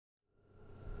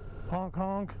Honk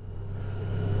honk.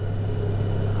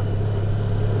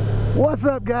 What's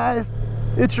up, guys?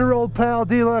 It's your old pal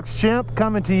Deluxe Chimp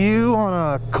coming to you on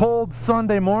a cold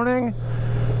Sunday morning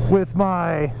with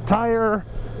my tire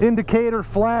indicator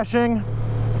flashing.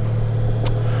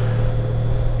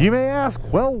 You may ask,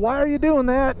 well, why are you doing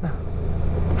that?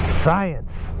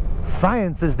 Science.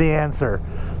 Science is the answer.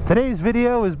 Today's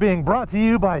video is being brought to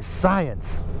you by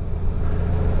science.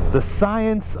 The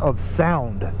science of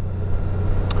sound.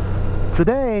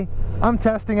 Today, I'm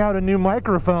testing out a new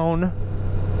microphone,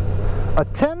 a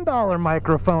 $10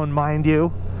 microphone, mind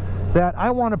you, that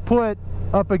I want to put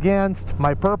up against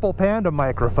my Purple Panda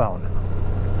microphone.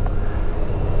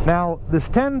 Now, this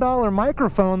 $10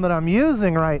 microphone that I'm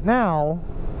using right now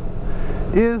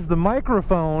is the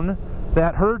microphone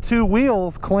that Her Two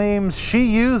Wheels claims she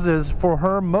uses for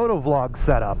her motovlog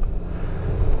setup.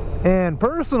 And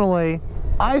personally,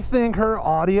 I think her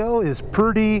audio is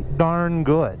pretty darn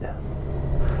good.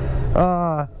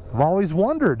 I've always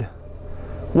wondered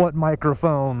what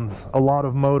microphones a lot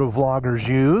of motovloggers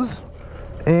use,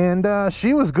 and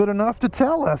she was good enough to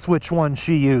tell us which one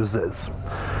she uses.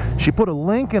 She put a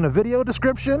link in a video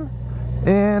description,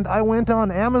 and I went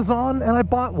on Amazon and I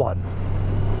bought one.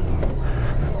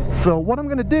 So what I'm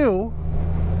going to do,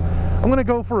 I'm going to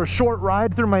go for a short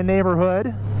ride through my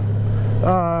neighborhood,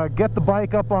 get the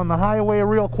bike up on the highway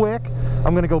real quick.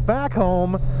 I'm going to go back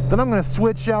home, then I'm going to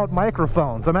switch out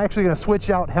microphones. I'm actually going to switch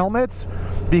out helmets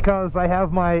because I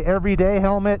have my everyday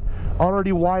helmet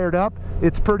already wired up.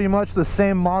 It's pretty much the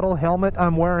same model helmet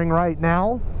I'm wearing right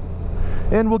now,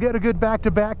 and we'll get a good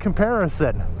back-to-back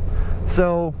comparison.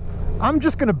 So I'm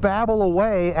just going to babble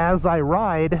away as I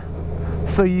ride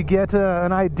so you get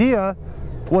an idea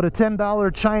what a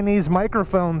 $10 Chinese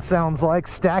microphone sounds like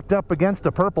stacked up against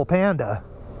a Purple Panda.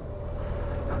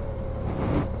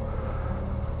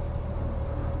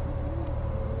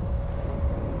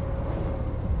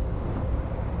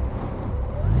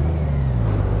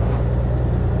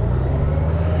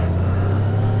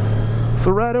 So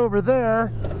right over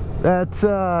there, that's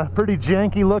pretty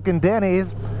janky looking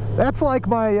Denny's. That's like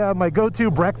my go-to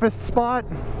breakfast spot.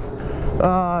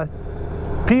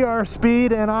 PR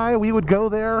Speed and I, we would go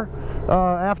there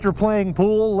after playing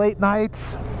pool late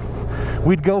nights.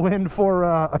 We'd go in for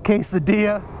a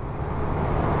quesadilla.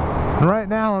 And right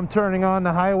now I'm turning on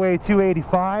the Highway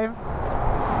 285,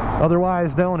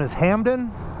 otherwise known as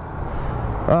Hamden.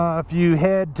 If you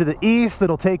head to the east,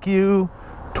 it'll take you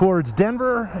towards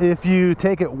Denver. If you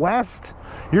take it west,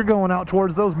 you're going out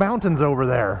towards those mountains over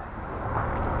there.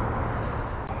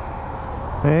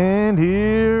 And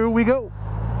here we go.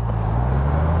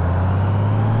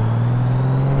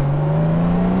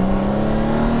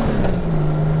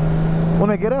 When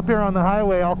I get up here on the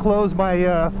highway, I'll close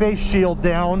my face shield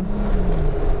down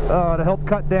to help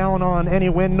cut down on any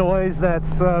wind noise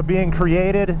that's being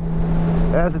created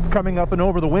as it's coming up and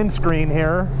over the windscreen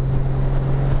here.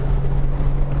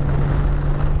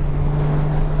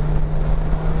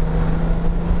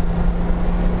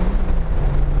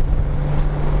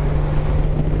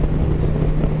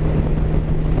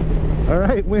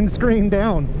 Alright, windscreen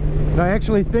down. And I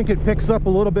actually think it picks up a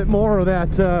little bit more of that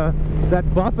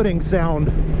that buffeting sound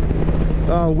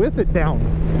with it down.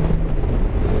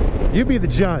 You be the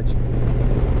judge.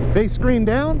 Face screen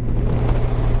down,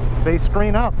 face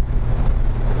screen up.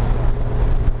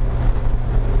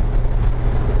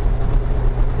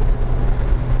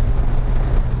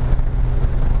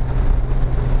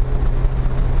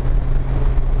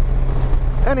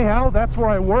 Anyhow, that's where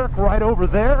I work, right over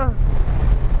there.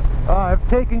 I've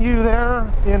taken you there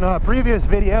in a previous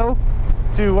video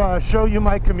to show you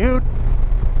my commute.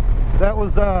 That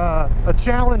was a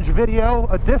challenge video,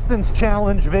 a distance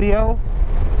challenge video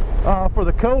for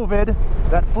the COVID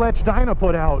that Fletch Dyna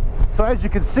put out. So as you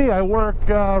can see, I work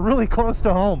really close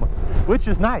to home, which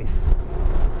is nice.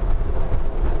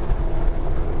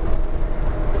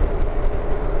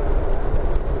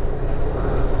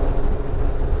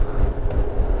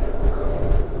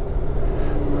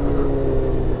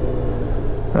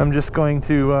 I'm just going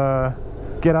to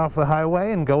get off the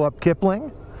highway and go up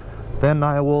Kipling. Then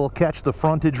I will catch the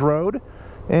frontage road,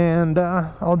 and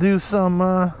I'll do some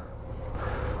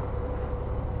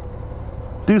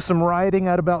riding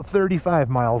at about 35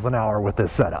 miles an hour with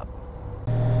this setup.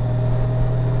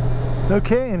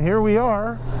 Okay, and here we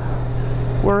are.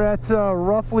 We're at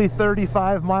roughly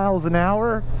 35 miles an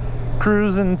hour,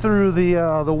 cruising through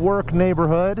the work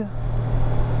neighborhood.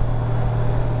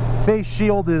 Face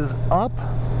shield is up,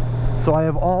 so I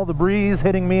have all the breeze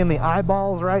hitting me in the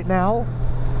eyeballs right now.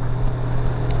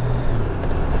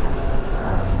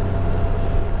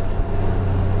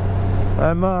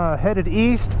 I'm headed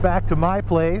east back to my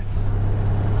place.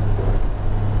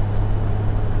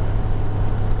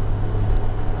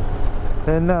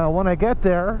 And when I get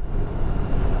there,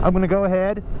 I'm going to go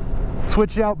ahead,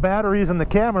 switch out batteries in the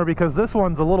camera because this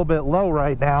one's a little bit low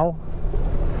right now.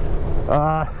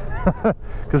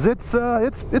 Because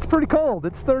it's pretty cold.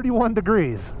 It's 31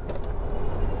 degrees.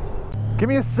 Give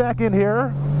me a second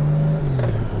here.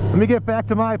 Let me get back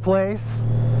to my place.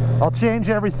 I'll change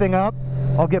everything up.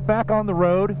 I'll get back on the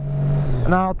road,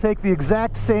 and I'll take the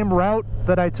exact same route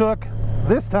that I took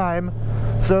this time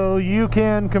so you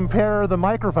can compare the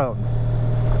microphones.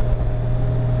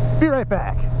 Be right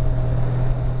back.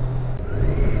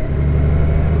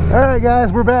 Alright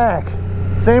guys, we're back.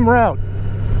 Same route.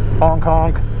 Honk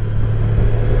honk.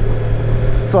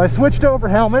 So I switched over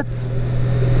helmets.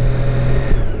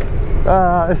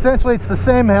 Essentially it's the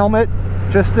same helmet,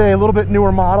 just a little bit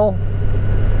newer model.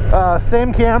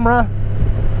 Same camera,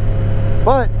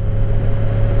 but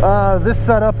this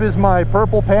setup is my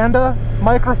Purple Panda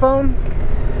microphone.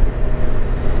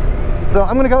 So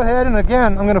I'm going to go ahead and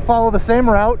again, I'm going to follow the same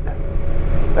route,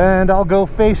 and I'll go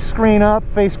face screen up,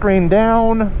 face screen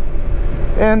down,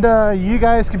 and you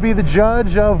guys could be the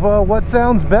judge of what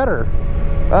sounds better.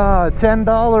 $10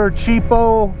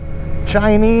 cheapo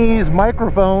Chinese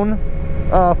microphone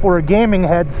for a gaming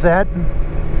headset,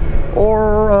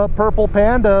 or a Purple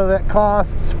Panda that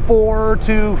costs 4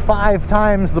 to 5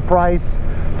 times the price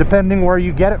depending where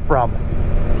you get it from.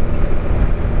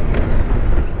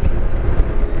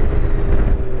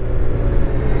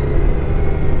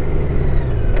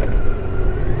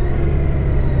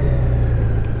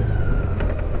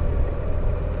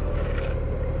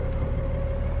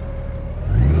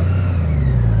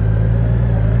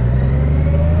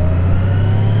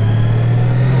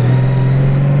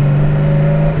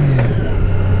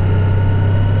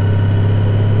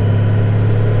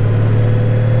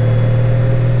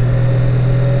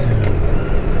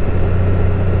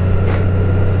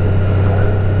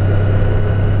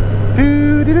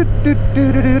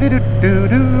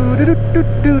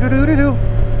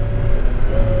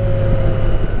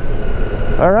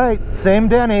 Alright, same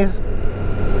Denny's.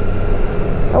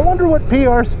 I wonder what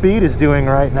PR Speed is doing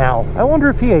right now. I wonder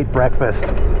if he ate breakfast.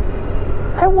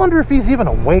 I wonder if he's even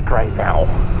awake right now.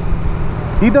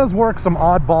 He does work some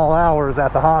oddball hours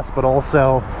at the hospital,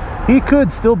 so he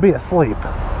could still be asleep.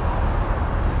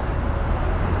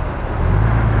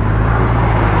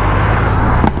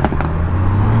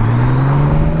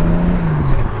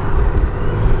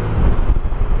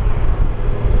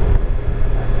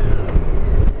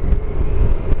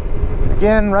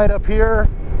 Again, right up here,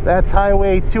 that's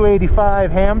Highway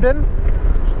 285 Hamden.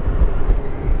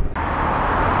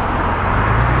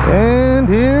 And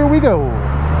here we go.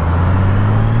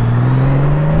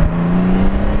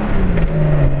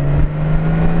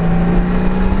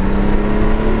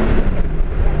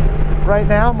 Right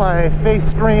now, my face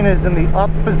screen is in the up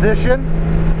position.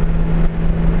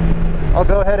 I'll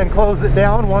go ahead and close it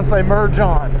down once I merge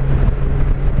on.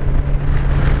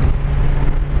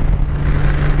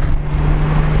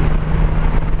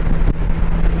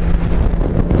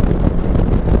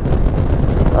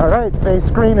 Alright, face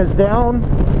screen is down,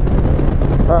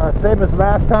 same as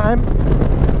last time.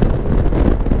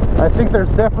 I think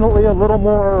there's definitely a little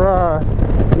more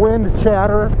wind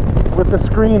chatter with the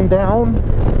screen down.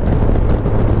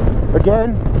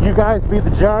 Again, you guys be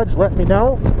the judge, let me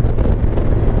know.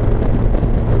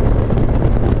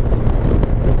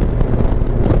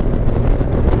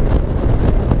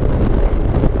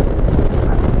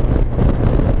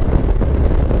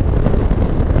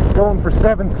 Going for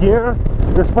 7th gear.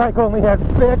 This bike only has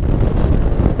 6,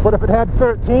 but if it had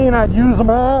 13, I'd use them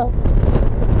all.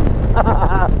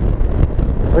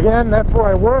 Again, that's where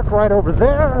I work, right over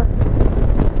there.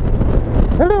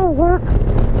 Hello, work.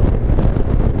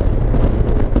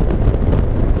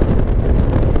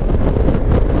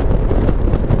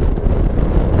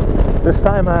 This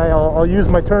time I'll use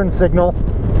my turn signal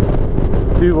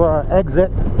to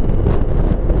exit.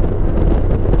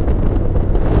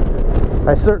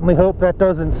 I certainly hope that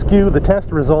doesn't skew the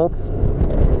test results.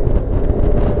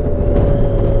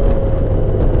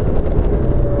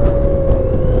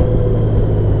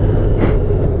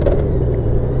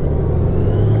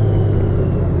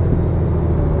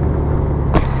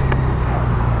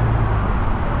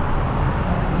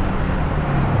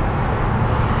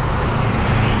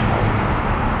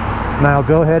 Now I'll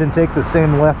go ahead and take the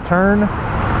same left turn, and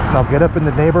I'll get up in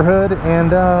the neighborhood,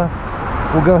 and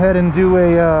we'll go ahead and do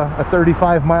a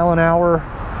 35 mile an hour,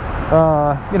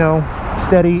 you know,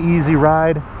 steady, easy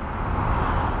ride.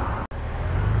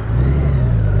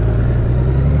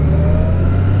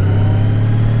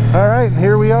 All right, right,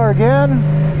 here we are again.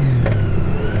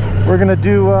 We're gonna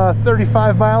do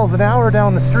 35 miles an hour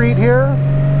down the street here.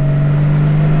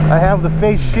 I have the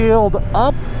face shield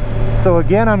up, so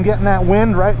again I'm getting that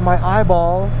wind right in my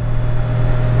eyeballs.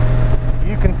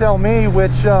 You can tell me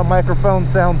which microphone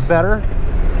sounds better.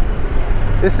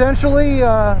 Essentially,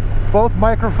 both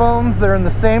microphones, they're in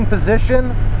the same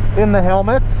position in the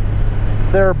helmets.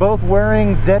 They're both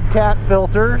wearing dead cat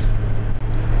filters,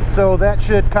 so that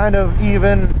should kind of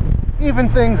even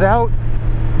things out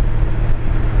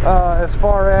as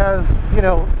far as, you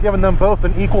know, giving them both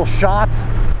an equal shot.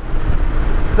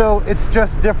 So it's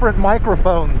just different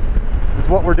microphones is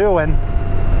what we're doing.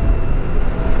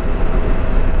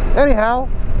 Anyhow,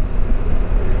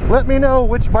 let me know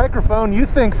which microphone you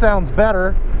think sounds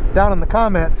better down in the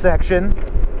comment section.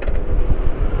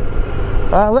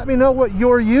 Let me know what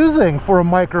you're using for a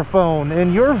microphone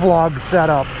in your vlog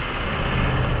setup.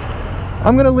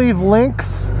 I'm going to leave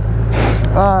links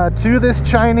to this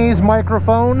Chinese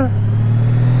microphone.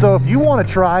 So if you want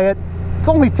to try it, it's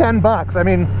only 10 bucks. I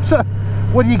mean,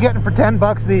 what are you getting for 10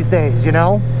 bucks these days, you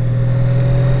know?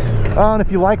 And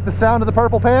if you like the sound of the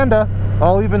Purple Panda,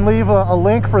 I'll even leave a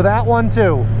link for that one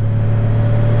too.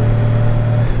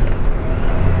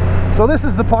 So this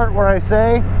is the part where I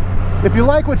say, if you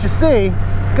like what you see,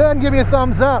 go ahead and give me a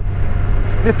thumbs up.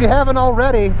 If you haven't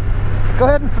already, go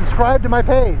ahead and subscribe to my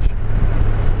page.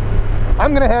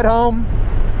 I'm gonna head home.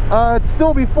 It's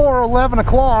still before 11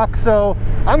 o'clock, so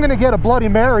I'm gonna get a Bloody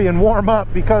Mary and warm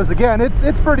up because again,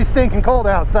 it's pretty stinking cold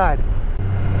outside.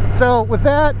 So with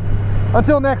that,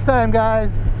 until next time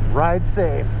guys, ride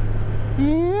safe.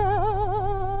 Yeah.